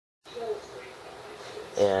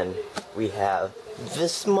and we have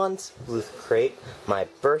this month's LootCrate, my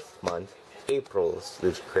birth month, April's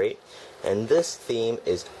LootCrate, and this theme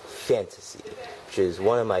is fantasy, which is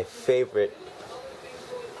one of my favorite,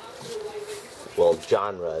 well,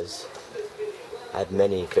 genres. I have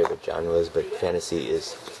many favorite genres, but fantasy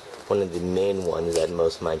is one of the main ones that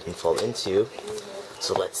most minds can fall into.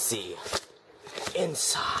 So let's see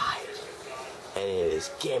inside. And it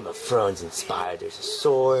is Game of Thrones inspired. There's a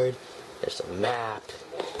sword, there's a map,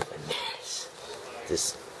 and there's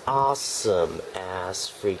this awesome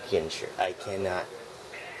ass freaking shirt. I cannot,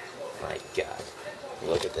 my god,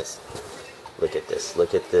 look at this, look at this,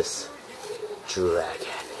 look at this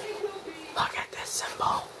dragon, look at this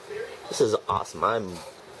symbol. This is awesome. I'm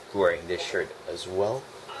wearing this shirt as well.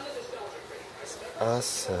 It's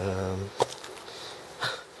awesome.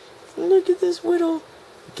 Look at this little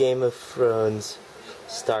Game of Thrones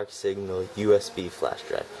Stark Signal USB flash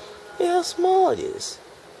drive. Look how small it is.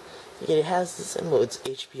 It has the symbol. It's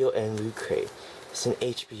HBO and LootCrate. It's an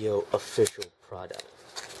HBO official product.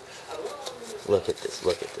 Look at this.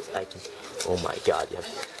 Look at this. I can. Oh my god. You have.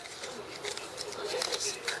 Look at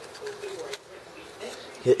this.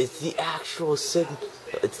 It's the actual symbol.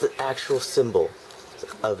 It's the actual symbol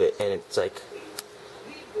of it, and it's like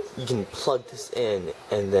you can plug this in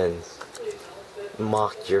and then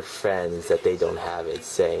mock your friends that they don't have it,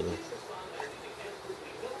 saying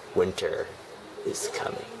winter is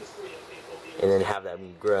coming, and then have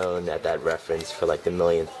them groan at that reference for like the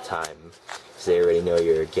millionth time because they already know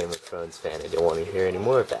you're a Game of Thrones fan and don't want to hear any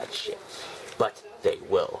more of that shit, but they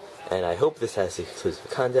will. And I hope this has exclusive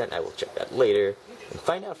content. I will check that later and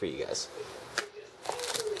find out for you guys.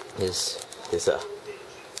 This is a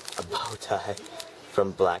bow tie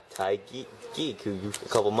from Black Tie Geek, who a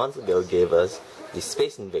couple months ago gave us the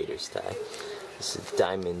Space Invaders tie. This is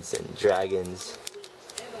diamonds and dragons,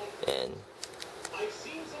 and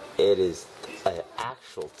it is an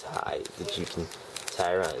actual tie that you can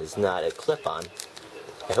tie around. It's not a clip-on.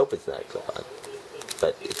 I hope it's not a clip-on,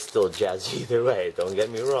 but it's still jazzy either way, don't get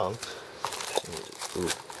me wrong. Ooh,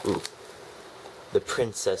 ooh. The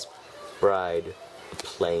Princess Bride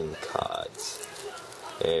playing cards.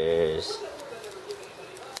 There's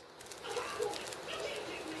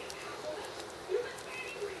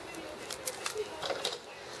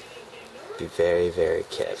be very, very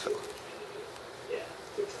careful.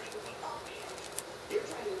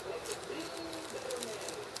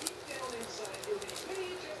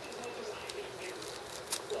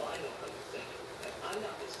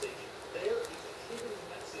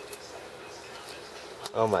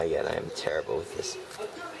 Oh my god, I am terrible with this.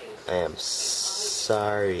 I am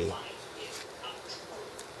sorry.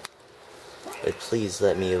 But please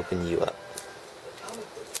let me open you up.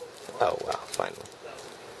 Oh wow, finally.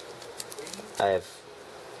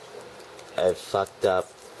 I've fucked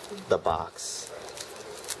up the box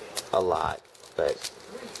a lot, but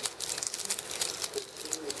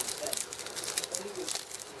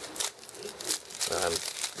I'm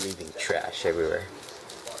leaving trash everywhere.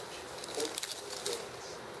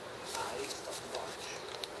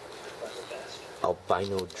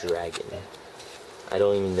 Albino Dragon. I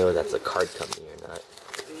don't even know if that's a card company or not.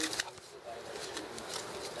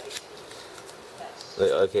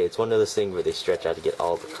 Okay, it's one of those things where they stretch out to get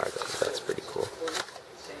all the cards out. That's pretty cool.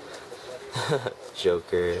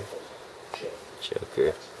 Joker.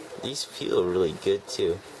 Joker. These feel really good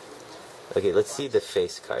too. Okay, let's see the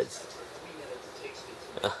face cards.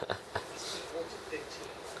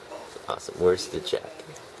 Awesome. Where's the jacket?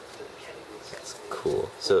 That's cool.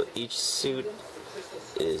 So each suit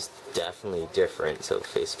is definitely different. So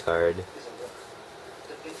face card.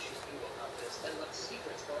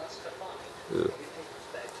 Ooh.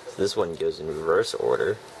 So this one goes in reverse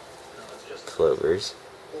order. Clovers.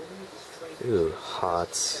 Ooh,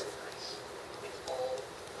 hots.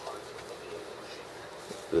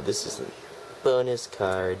 Ooh, this is a bonus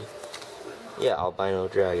card. Yeah, albino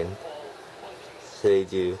dragon. So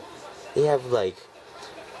they have like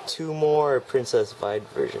 2 more Princess Bride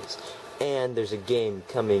versions. And there's a game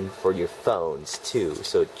coming for your phones too.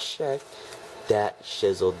 So check that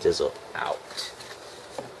shizzle dizzle out.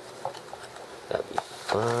 That'd be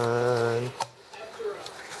fun.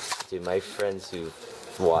 Dude, my friends who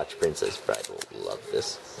watch Princess Bride will love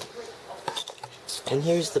this. And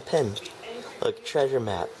here's the pen. Look, treasure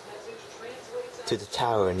map to the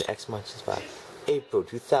tower in the X marks the spot. April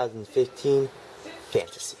 2015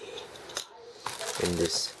 fantasy. In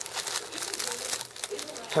this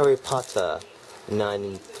Harry Potter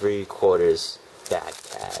 9 3/4 bag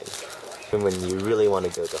tag. From when you really want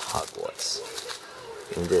to go to Hogwarts.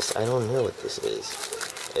 And this, I don't know what this is.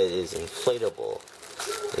 It is inflatable.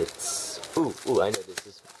 It's Ooh, I know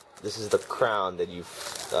this is the crown that you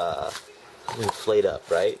inflate up,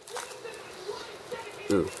 right?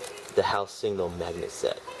 Ooh, the house signal magnet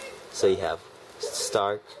set. So you have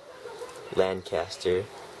Stark, Lancaster,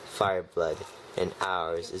 Fireblood, and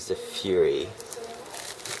ours is the Fury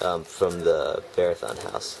from the Marathon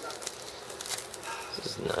house.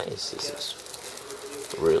 This is nice. This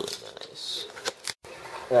is really nice.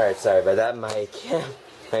 Alright, sorry about that.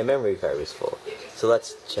 My memory card was full. So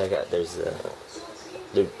let's check out. There's a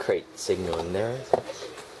LootCrate signal in there.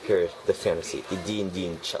 Here, the fantasy, the D&D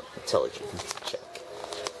intelligence check.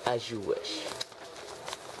 As you wish.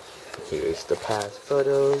 Here's the past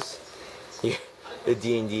photos. Here, the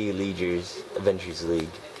D&D Adventures League.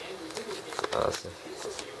 Awesome.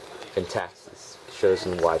 Fantastic. Shows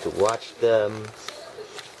them why to watch them.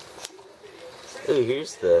 Ooh,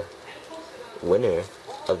 here's the winner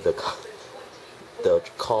of the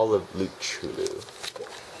Call of LootCrate.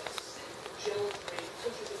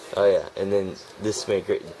 Oh yeah, and then this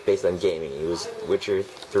maker based on gaming. It was Witcher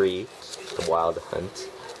 3, The Wild Hunt.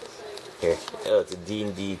 Here, oh, it's a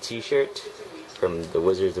D&D t-shirt from the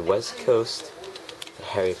Wizards of the West Coast. A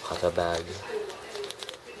Harry Potter bag.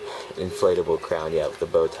 Inflatable crown, yeah, with the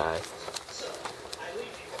bow tie.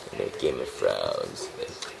 And a Game of Thrones.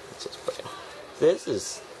 This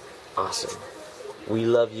is awesome. We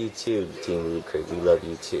love you too, Team LootCrate. We love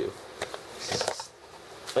you too.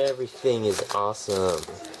 Everything is awesome.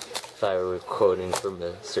 If I were quoting from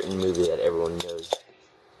a certain movie that everyone knows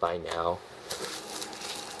by now,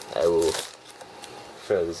 I will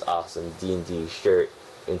throw this awesome D&D shirt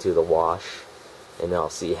into the wash, and I'll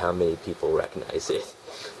see how many people recognize it.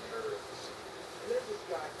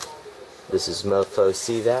 This is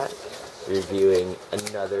MoFoCThat reviewing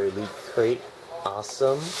another LootCrate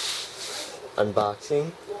awesome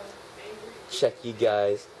unboxing. Check you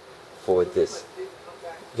guys for this,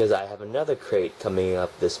 because I have another crate coming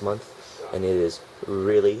up this month, and it is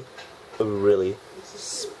really, really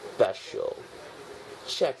special.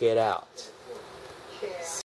 Check it out.